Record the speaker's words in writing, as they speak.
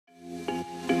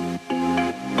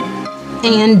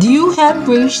And you have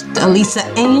reached Lisa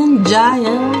and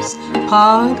Jael's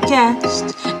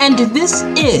podcast. And this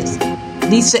is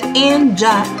Lisa and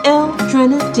Jael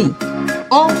Trinity,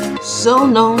 also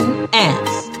known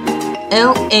as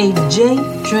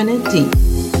LAJ Trinity.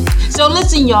 So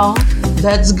listen, y'all,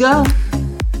 let's go.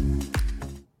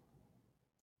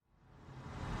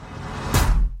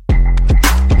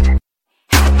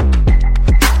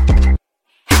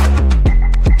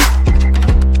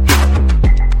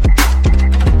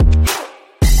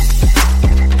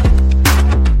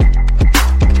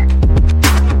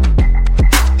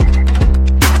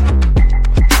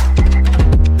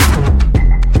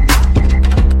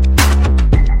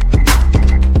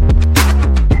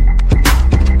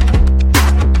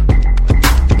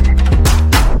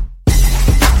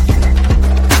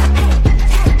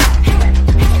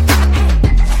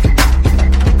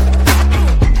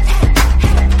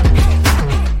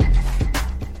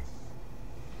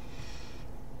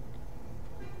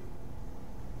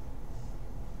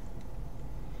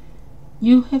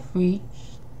 You have reached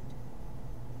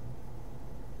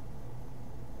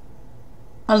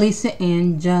Lisa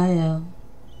and Jael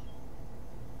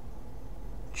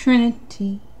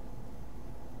Trinity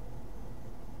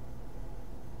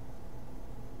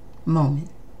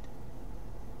moment.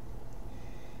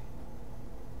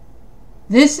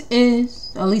 This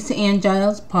is Lisa and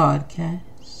Jael's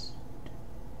podcast.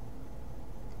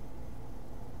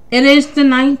 It is the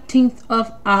 19th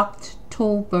of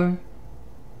October,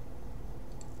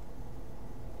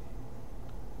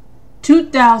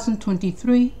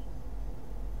 2023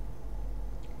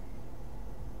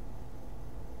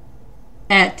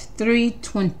 at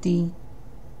 3:20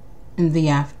 in the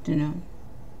afternoon.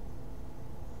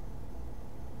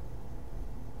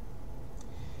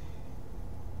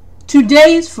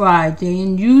 Today is Friday,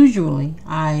 and usually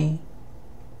I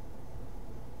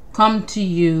come to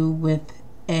you with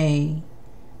a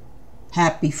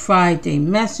Happy Friday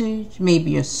message,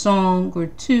 maybe a song or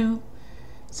two.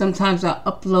 Sometimes I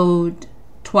upload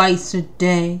twice a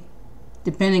day,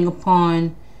 depending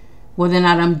upon whether or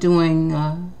not I'm doing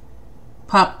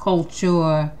pop culture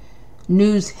or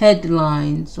news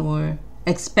headlines or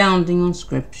expounding on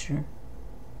scripture.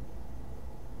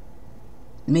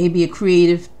 Maybe a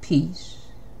creative piece.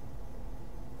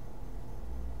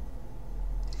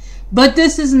 But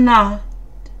this is not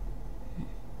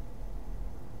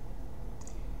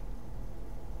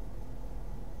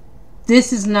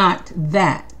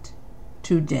that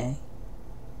today.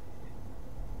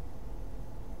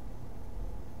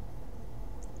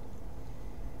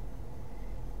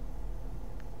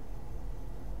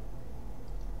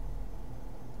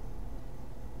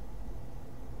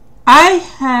 I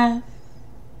have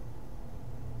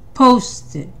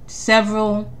posted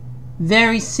several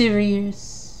very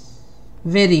serious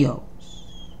videos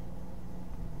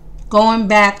going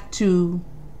back to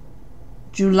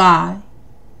July,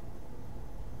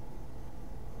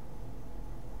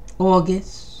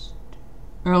 August,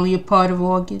 earlier part of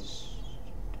August.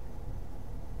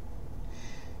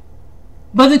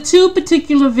 But the two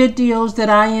particular videos that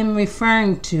I am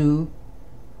referring to,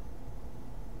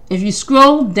 if you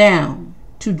scroll down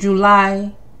to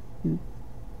July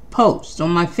post on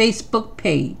my Facebook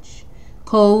page,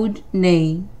 code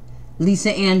name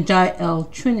Lisa and Jael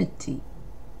Trinity.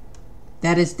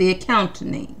 That is the account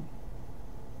name.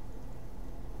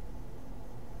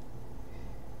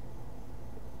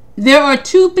 There are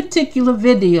two particular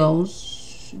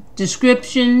videos.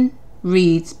 Description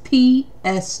reads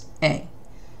PSA,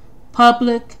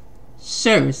 Public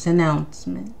Service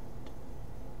Announcement.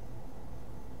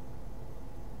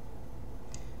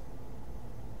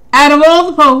 Out of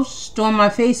all the posts on my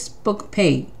Facebook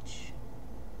page,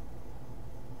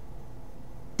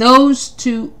 those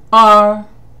two are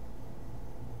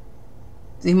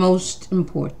the most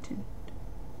important.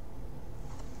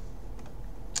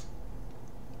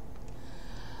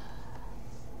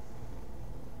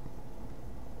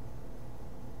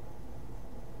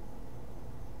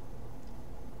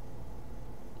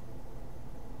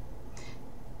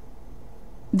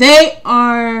 They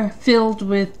are filled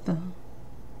with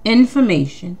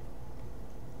information.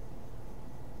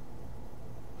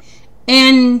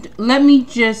 And let me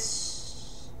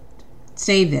just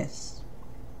say this.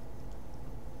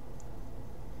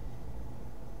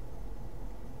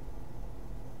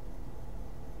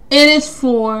 It is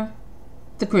for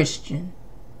the Christian.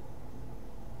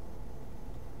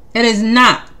 It is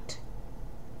not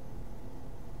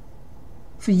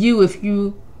for you if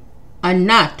you are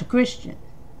not a Christian.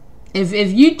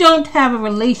 If you don't have a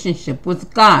relationship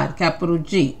with God, capital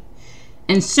G,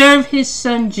 and serve his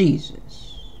son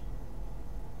Jesus,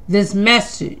 this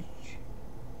message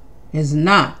is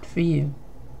not for you.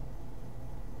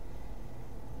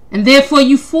 And therefore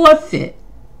you forfeit,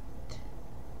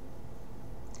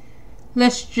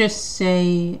 let's just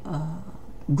say,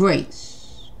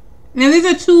 grace. Now these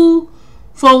are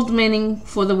two-fold meaning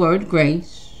for the word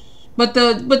grace, but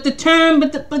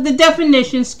the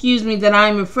definition, that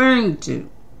I'm referring to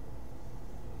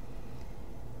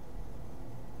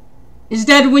is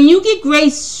that when you get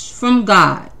grace from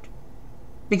God,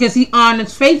 because He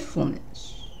honors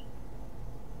faithfulness,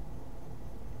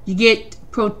 you get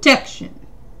protection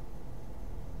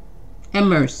and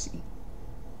mercy.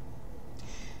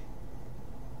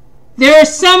 There are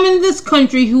some in this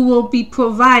country who will be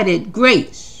provided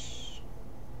grace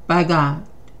by God.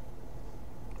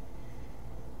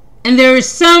 And there are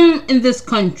some in this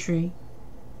country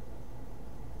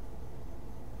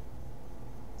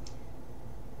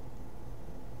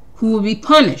who will be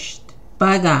punished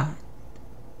by God.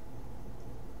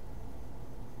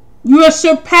 You are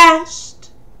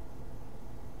surpassed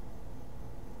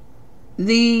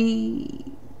the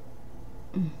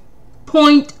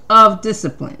point of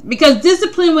discipline, because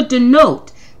discipline would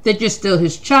denote that you're still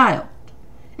His child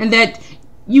and that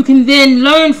you can then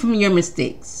learn from your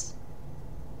mistakes,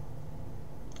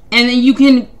 and then you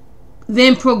can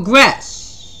then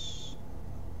progress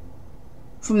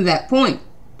from that point.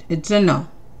 It's a no.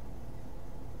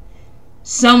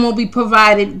 Some will be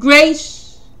provided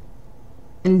grace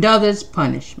and others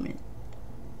punishment.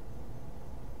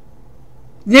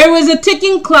 There is a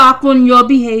ticking clock on your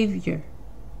behavior.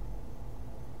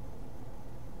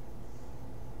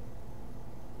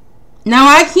 Now,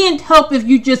 I can't help if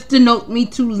you just denote me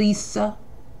to Lisa,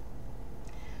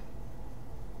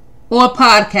 or a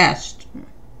podcaster,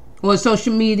 or a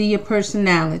social media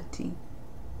personality.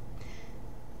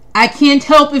 I can't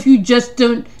help if you just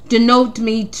denote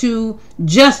me to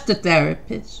just a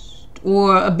therapist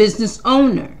or a business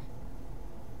owner.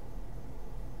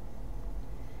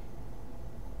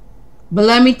 But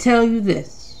let me tell you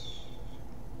this.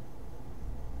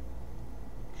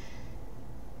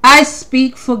 I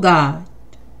speak for God,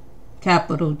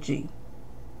 capital G.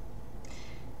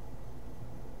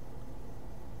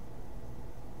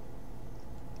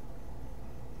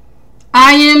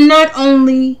 I am not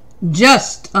only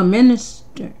just a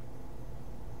minister,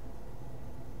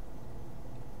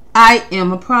 I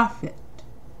am a prophet.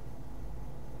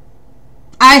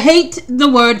 I hate the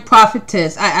word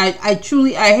prophetess. I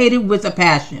truly hate it with a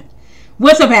passion.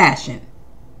 With a passion.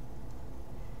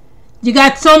 You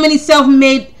got so many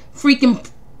self-made freaking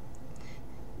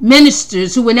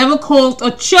ministers who were never called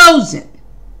or chosen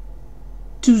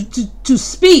to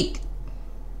speak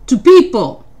to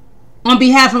people on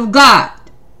behalf of God.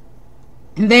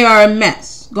 And they are a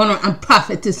mess. Going on, I'm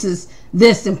prophetesses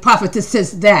this and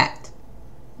prophetesses that.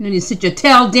 You sit your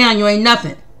tail down, you ain't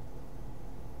nothing.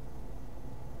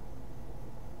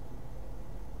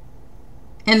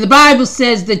 And the Bible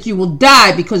says that you will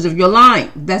die because of your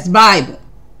lying. That's Bible.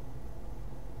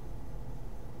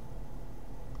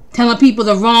 Telling people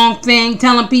the wrong thing,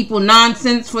 telling people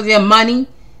nonsense for their money,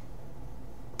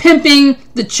 pimping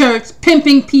the church,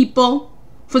 pimping people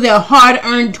for their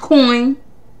hard-earned coin.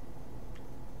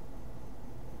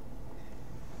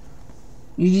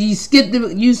 You skip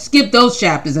those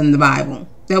chapters in the Bible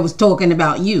that was talking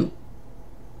about you.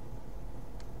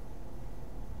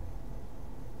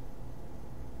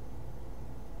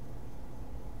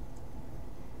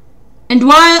 And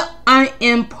while I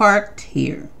am parked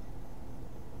here,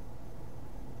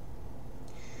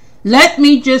 let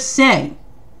me just say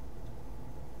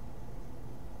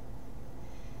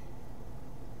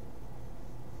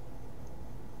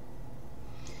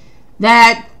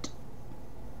that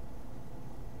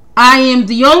I am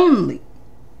the only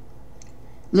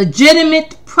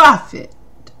legitimate prophet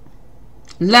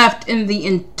left in the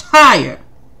entire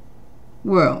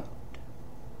world.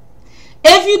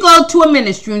 If you go to a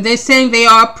ministry and they're saying they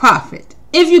are a prophet,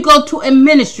 if you go to a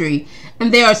ministry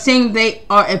and they are saying they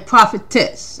are a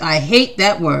prophetess, I hate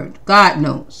that word, God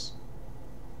knows.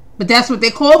 But that's what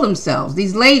they call themselves,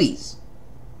 these ladies.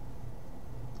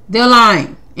 They're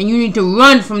lying, and you need to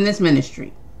run from this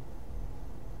ministry.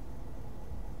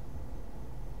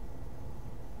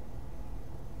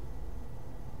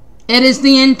 It is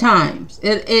the end times.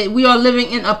 We are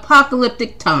living in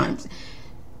apocalyptic times.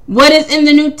 What is in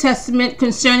the New Testament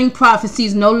concerning prophecy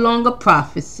is no longer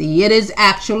prophecy. It is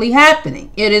actually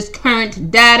happening. It is current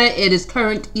data. It is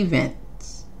current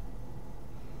events.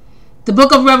 The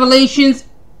book of Revelations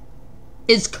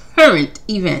is current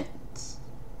events.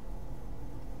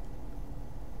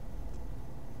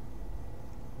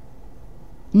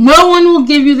 No one will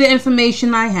give you the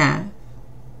information I have.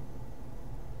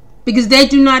 because they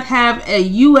do not have a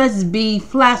USB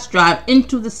flash drive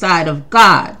into the side of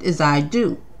God as I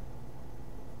do.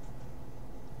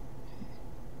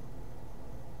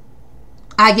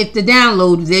 I get the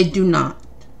download, they do not.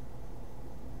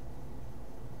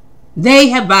 They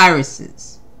have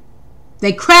viruses.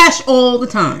 They crash all the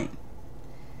time.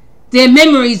 Their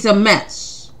memory's a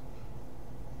mess.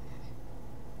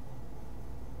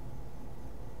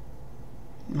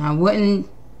 I wouldn't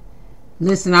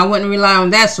rely on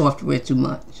that software too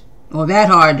much, or that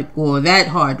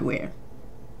hardware.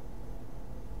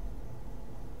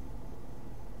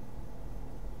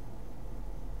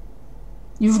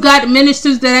 You've got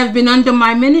ministers that have been under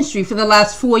my ministry for the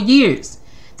last 4 years.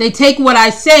 They take what I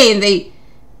say and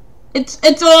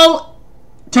it's all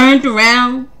turned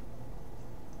around.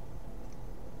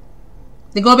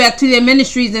 They go back to their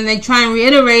ministries and they try and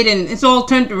reiterate, and it's all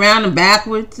turned around and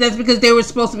backwards. That's because they were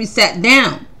supposed to be sat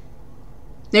down.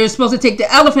 They were supposed to take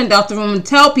the elephant out the room and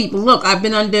tell people, look, I've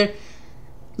been under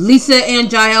Lisa Ann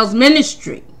Jael's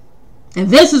ministry, and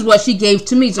this is what she gave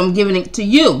to me, so I'm giving it to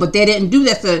you. But they didn't do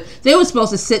that, so they were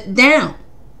supposed to sit down.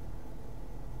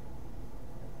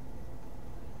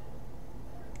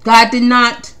 God did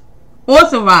not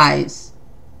authorize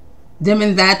them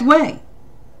in that way.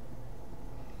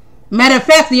 Matter of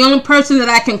fact, the only person that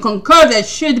I can concur that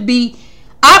should be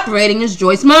operating is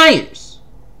Joyce Myers.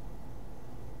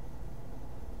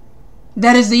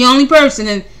 That is the only person,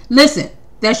 and listen,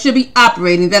 that should be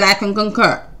operating that I can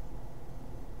concur.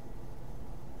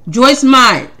 Joyce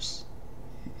Myers.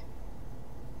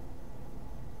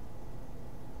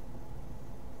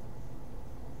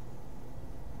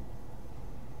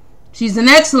 She's an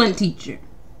excellent teacher.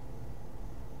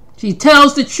 She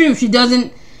tells the truth. She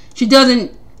doesn't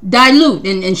dilute,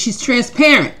 and she's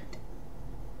transparent.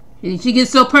 She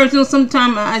gets so personal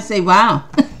sometimes I say, wow.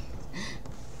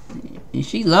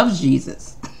 She loves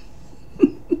Jesus.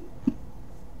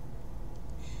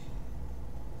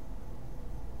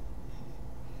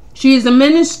 She is a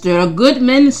minister, a good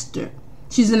minister.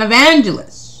 She's an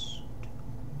evangelist.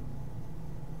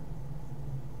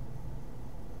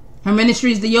 Her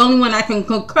ministry is the only one I can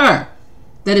concur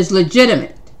that is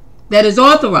legitimate, that is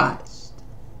authorized,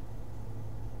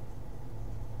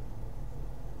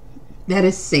 that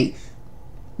is safe.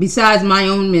 Besides my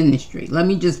own ministry. Let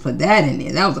me just put that in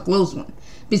there. That was a close one.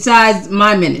 Besides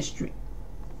my ministry.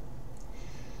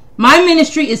 My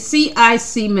ministry is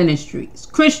CIC Ministries,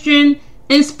 Christian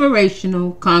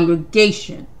Inspirational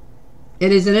Congregation.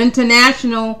 It is an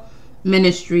international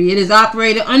ministry. It is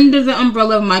operated under the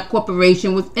umbrella of my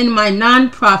corporation within my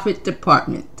nonprofit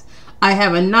department. I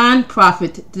have a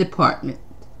nonprofit department.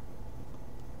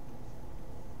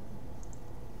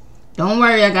 Don't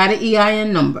worry, I got an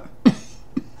EIN number.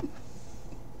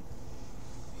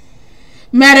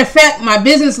 Matter of fact, my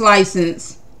business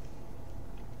license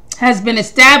has been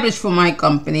established for my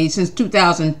company since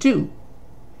 2002.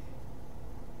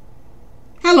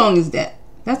 How long is that?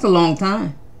 That's a long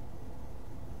time.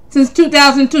 Since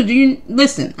 2002. Do you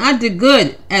listen? I did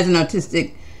good as an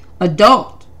autistic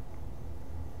adult.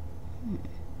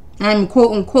 I'm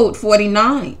quote unquote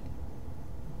 49.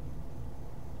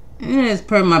 And it's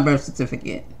per my birth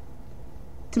certificate.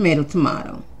 Tomato,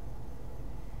 tomato.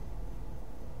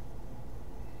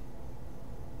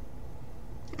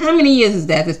 How many years is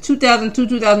that? That's 2002,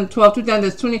 2012,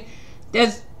 2020.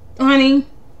 That's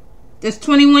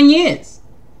 21 years.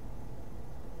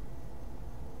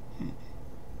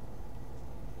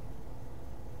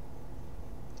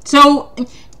 So,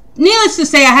 needless to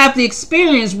say, I have the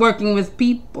experience working with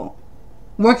people,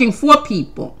 working for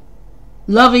people,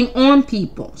 loving on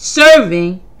people,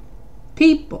 serving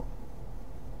people.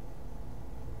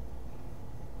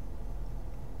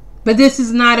 But this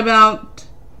is not about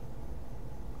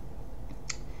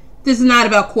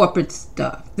corporate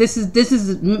stuff. This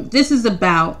is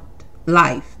about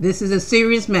life. This is a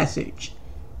serious message.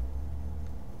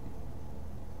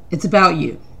 It's about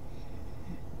you.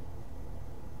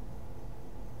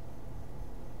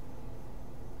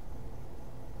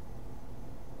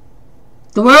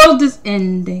 The world is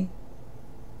ending.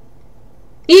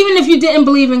 Even if you didn't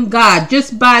believe in God,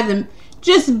 just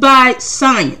by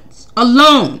science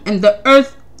alone, and the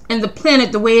earth and the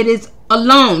planet the way it is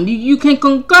alone, you can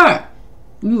concur.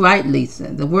 You're right, Lisa.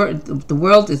 The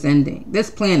world is ending. This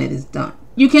planet is done.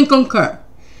 You can concur.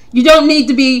 You don't need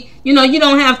to be, you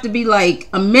don't have to be like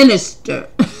a minister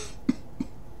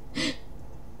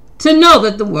to know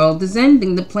that the world is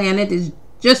ending. The planet is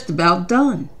just about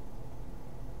done.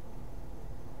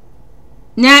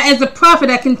 Now, as a prophet,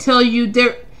 I can tell you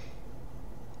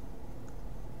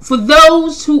for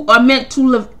those who are meant to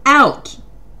live out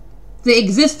the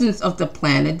existence of the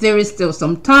planet, there is still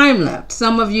some time left.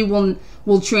 Some of you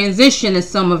will transition and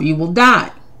some of you will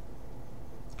die.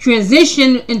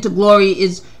 Transition into glory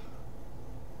is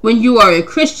when you are a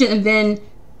Christian and then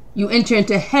you enter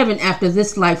into heaven after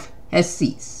this life has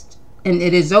ceased and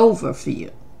it is over for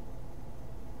you.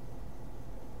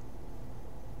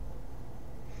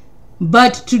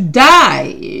 But to die,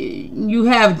 you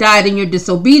have died in your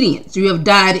disobedience. You have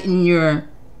died in your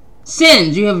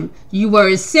sins. You were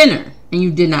a sinner and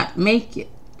you did not make it.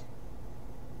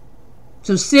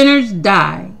 So sinners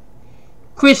die,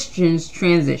 Christians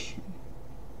transition.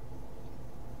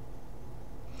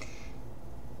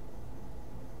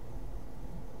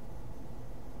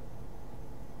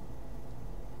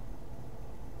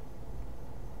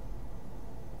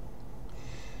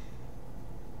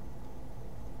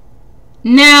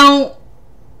 Now,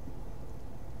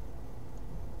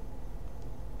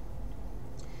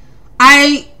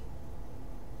 I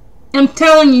am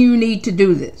telling you need to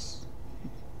do this.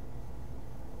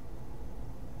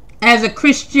 As a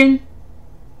Christian,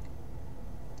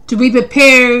 to be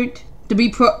prepared, to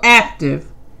be proactive,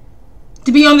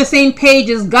 to be on the same page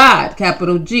as God,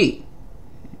 capital G.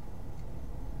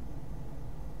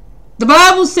 The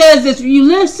Bible says that if you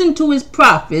listen to his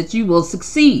prophets, you will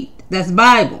succeed. That's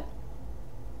Bible.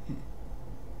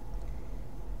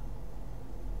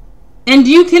 And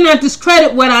you cannot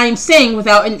discredit what I am saying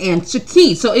without an answer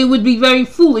key. So it would be very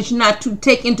foolish not to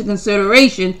take into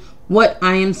consideration what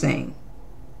I am saying.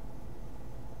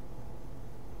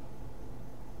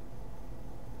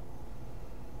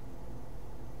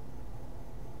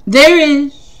 There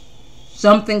is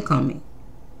something coming.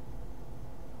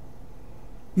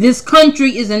 This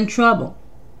country is in trouble.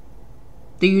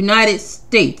 The United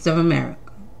States of America.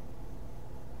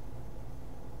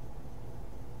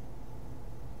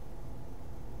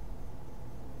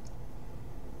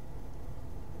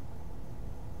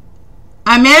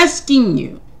 I'm asking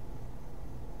you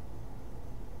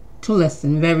to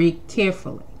listen very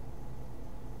carefully.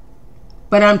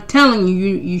 But I'm telling you,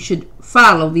 you should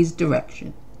follow these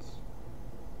directions.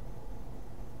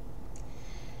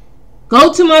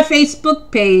 Go to my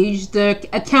Facebook page. The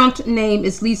account name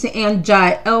is Lisa Ann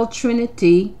Jael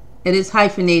Trinity. It is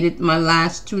hyphenated, my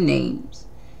last two names.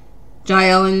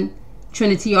 Jael and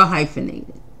Trinity are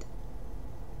hyphenated.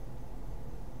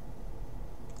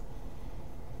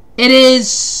 It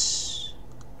is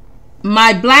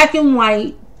my black and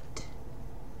white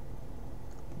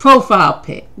profile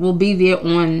pic will be there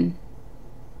on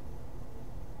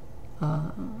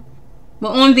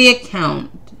the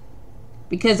account,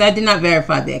 because I did not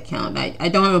verify the account. I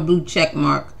don't have a blue check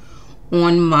mark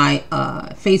on my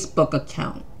Facebook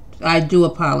account. I do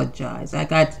apologize. I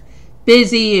got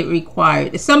busy. It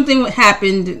required something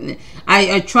happened.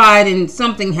 I tried and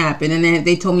something happened, and then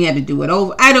they told me I had to do it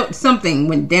over. Something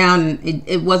went down.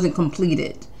 It wasn't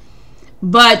completed.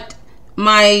 But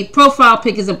my profile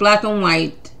pic is a black and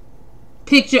white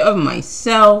picture of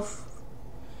myself.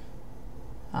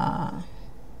 And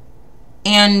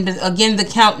again, the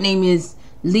account name is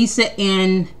Lisa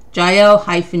Ann Jael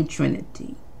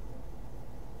Trinity.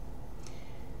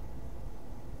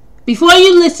 Before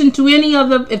you listen to any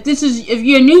other, if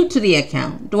you're new to the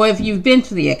account, or if you've been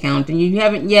to the account and you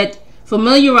haven't yet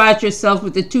familiarized yourself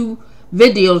with the two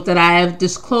videos that I have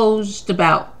disclosed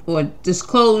about or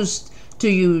disclosed to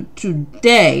you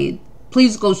today,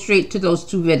 please go straight to those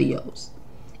two videos.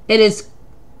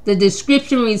 The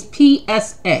description reads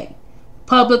PSA,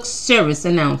 Public Service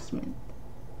Announcement.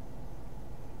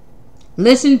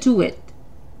 Listen to it.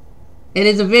 It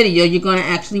is a video. You're going to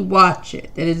actually watch it.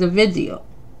 It is a video.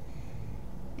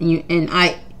 And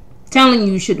I telling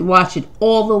you should watch it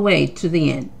all the way to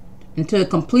the end until it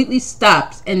completely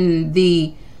stops, and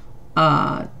the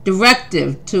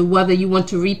directive to whether you want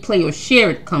to replay or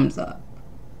share it comes up.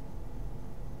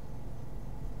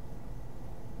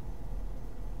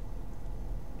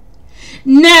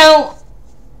 Now,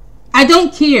 I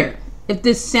don't care if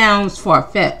this sounds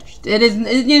far-fetched.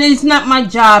 It's not my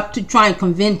job to try and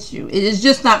convince you. It is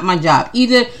just not my job.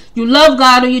 Either you love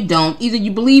God or you don't. Either you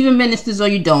believe in ministers or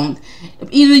you don't.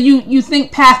 Either you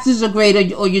think pastors are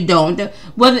great or you don't.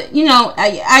 Whether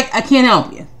I can't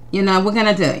help you. What can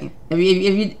I tell you?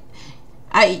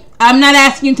 I'm not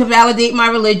asking you to validate my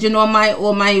religion or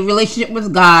my relationship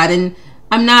with God, and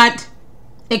I'm not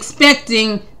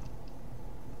expecting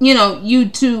you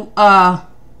to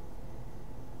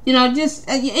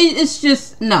it's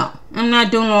just, no, I'm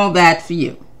not doing all that for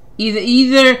you.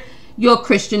 Either you're a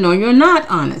Christian or you're not,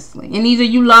 honestly. And either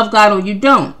you love God or you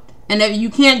don't. And if you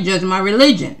can't judge my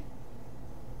religion.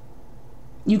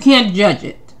 You can't judge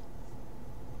it.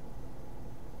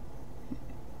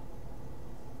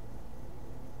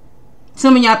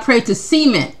 Some of y'all pray to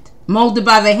cement molded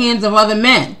by the hands of other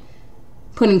men,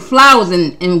 putting flowers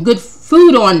and good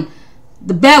food on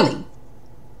the belly.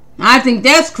 I think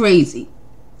that's crazy.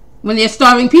 When there's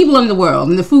starving people in the world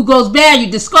and the food goes bad,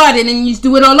 you discard it and you just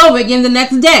do it all over again the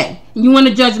next day. And you want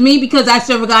to judge me because I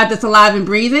serve a God that's alive and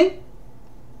breathing?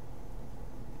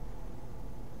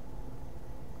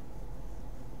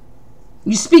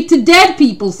 You speak to dead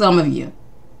people, some of you,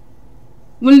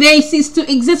 when they cease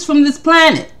to exist from this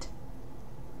planet.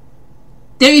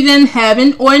 They're either in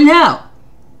heaven or in hell.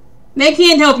 They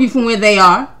can't help you from where they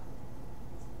are.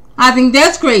 I think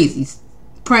that's crazy,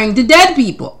 praying to dead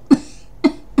people.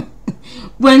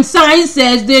 When science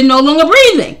says they're no longer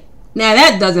breathing. Now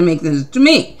that doesn't make sense to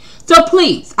me. So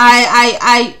please,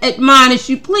 I admonish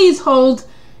you, please hold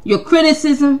your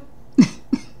criticism.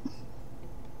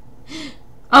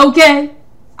 Okay?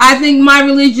 I think my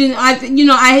religion,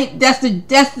 that's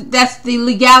the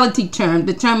legality term,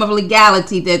 the term of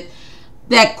legality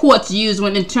that courts use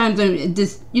when in terms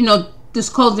of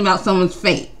disclosing about someone's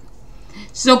faith.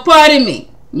 So pardon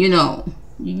me,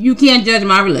 you can't judge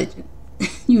my religion.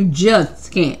 You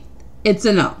just can't. It's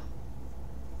a no.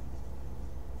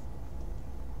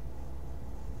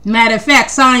 Matter of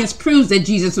fact, science proves that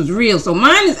Jesus was real. So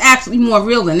mine is actually more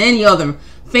real than any other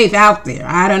faith out there.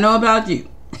 I don't know about you.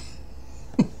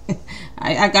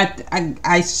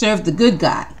 I serve the good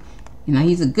guy.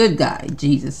 He's a good guy,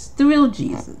 Jesus. The real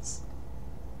Jesus.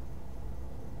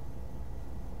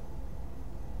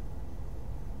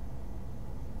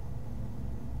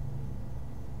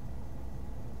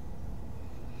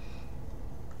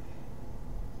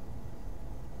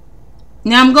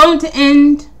 Now I'm going to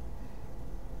end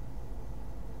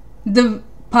the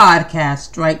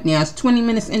podcast right now. It's 20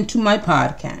 minutes into my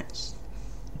podcast.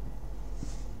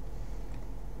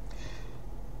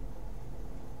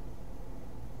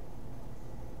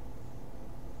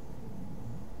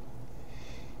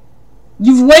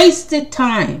 You've wasted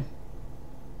time.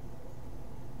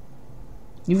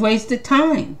 You've wasted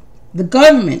time. The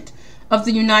government of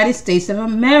the United States of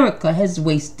America has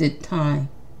wasted time.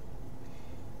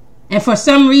 And for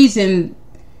some reason,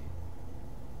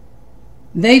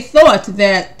 they thought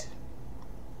that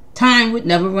time would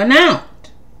never run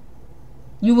out.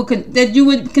 That you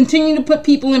would continue to put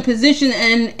people in position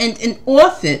and in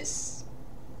office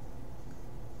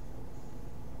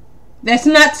that's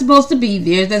not supposed to be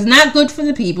there, that's not good for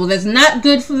the people, that's not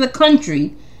good for the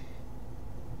country,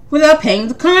 without paying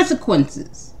the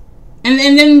consequences. And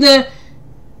then the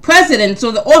presidents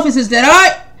or the officers that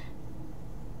are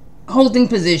holding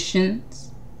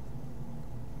positions,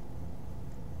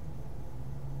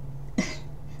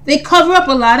 they cover up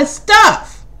a lot of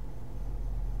stuff.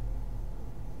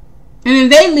 And then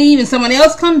they leave and someone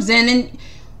else comes in and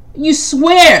you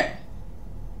swear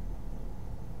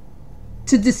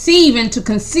to deceive and to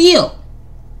conceal.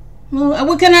 Well,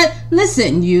 what can I...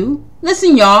 Listen,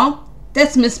 y'all.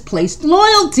 That's misplaced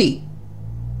loyalty.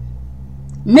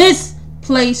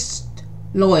 Misplaced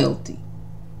loyalty.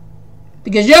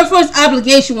 Because your first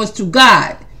obligation was to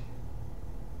God.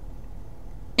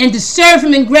 And to serve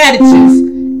Him in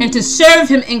gratitude. And to serve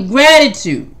Him in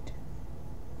gratitude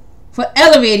for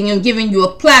elevating and giving you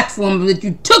a platform that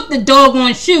you took the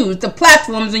doggone shoes, the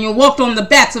platforms, and you walked on the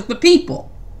backs of the people.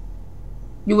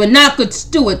 You were not good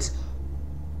stewards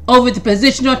over the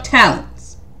position or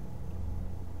talents.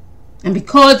 And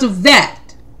because of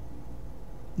that,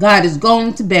 God is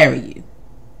going to bury you.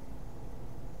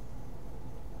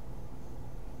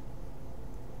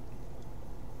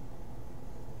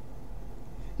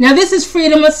 Now, this is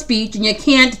freedom of speech, and you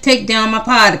can't take down my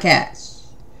podcast.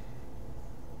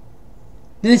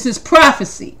 This is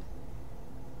prophecy.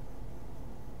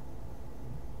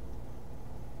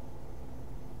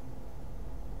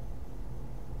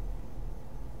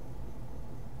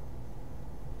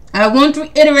 I won't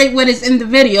reiterate what is in the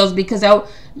videos because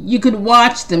you could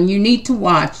watch them. You need to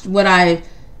watch what I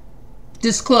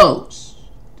disclose.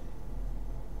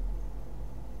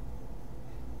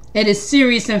 It is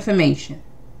serious information.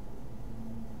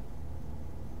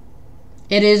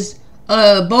 It is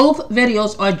both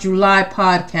videos are July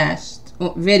podcast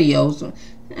videos.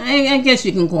 I guess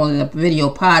you can call it a video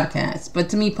podcast, but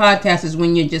to me, podcast is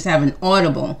when you just have an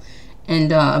audible,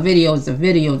 and a video is a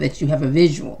video that you have a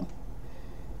visual.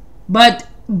 But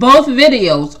both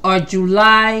videos are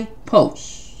July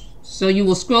posts. So you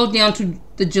will scroll down to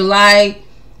the July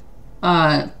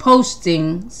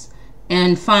postings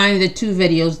and find the two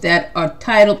videos that are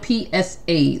titled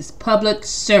PSAs, Public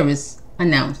Service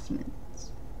Announcements.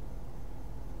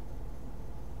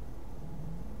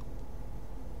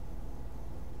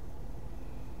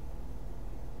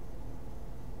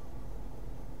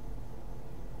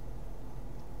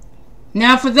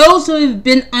 Now, for those who have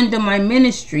been under my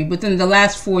ministry within the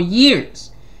last 4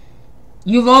 years,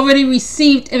 you've already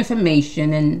received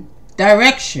information and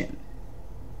direction,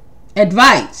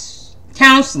 advice,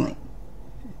 counseling.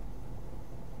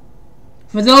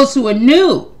 For those who are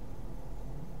new,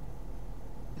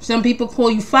 some people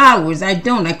call you followers. I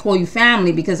don't. I call you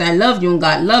family because I love you and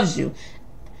God loves you.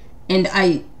 And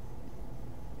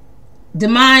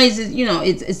demise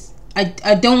is,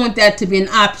 I don't want that to be an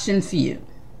option for you.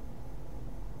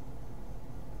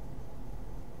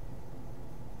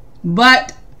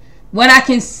 But what I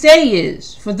can say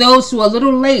is, for those who are a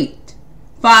little late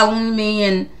following me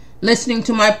and listening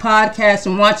to my podcast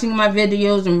and watching my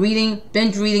videos and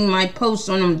binge reading my posts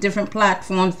on the different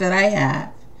platforms that I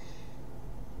have,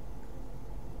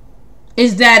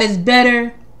 is that it's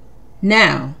better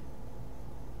now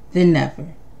than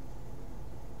never.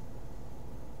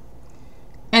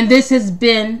 And this has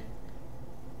been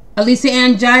Elisa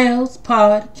Ann Giles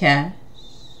podcast.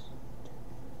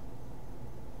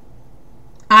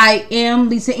 I am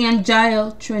Lisa Ann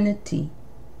Giles Trinity.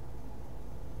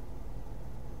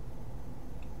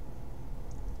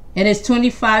 It is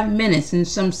 25 minutes and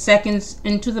some seconds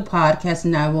into the podcast,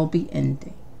 and I will be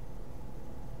ending.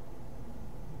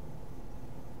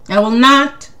 I will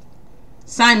not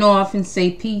sign off and say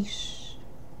peace.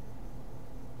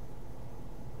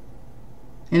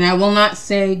 And I will not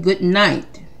say good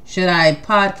night should I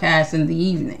podcast in the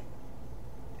evening.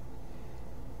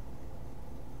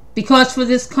 Because for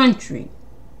this country,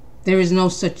 there is no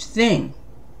such thing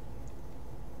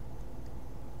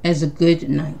as a good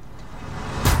night.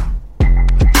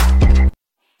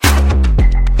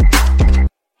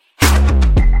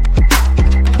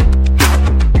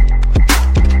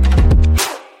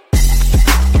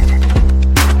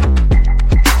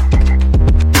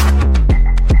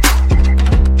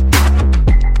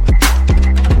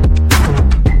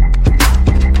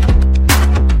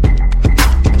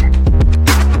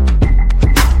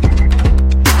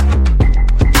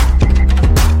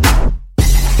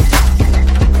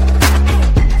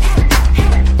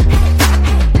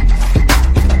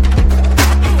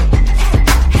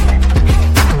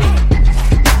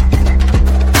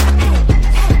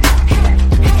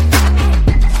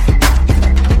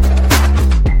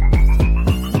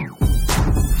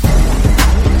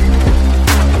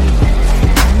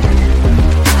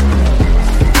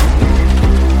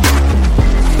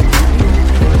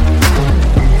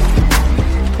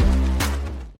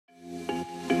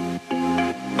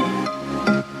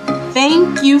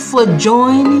 Thank you for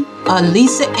joining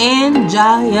Elisa Ann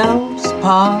Giles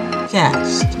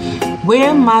podcast,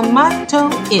 where my motto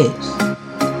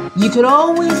is, you could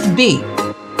always be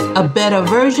a better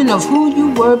version of who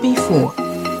you were before.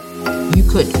 You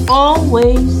could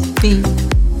always be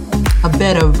a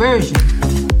better version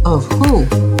of who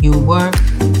you were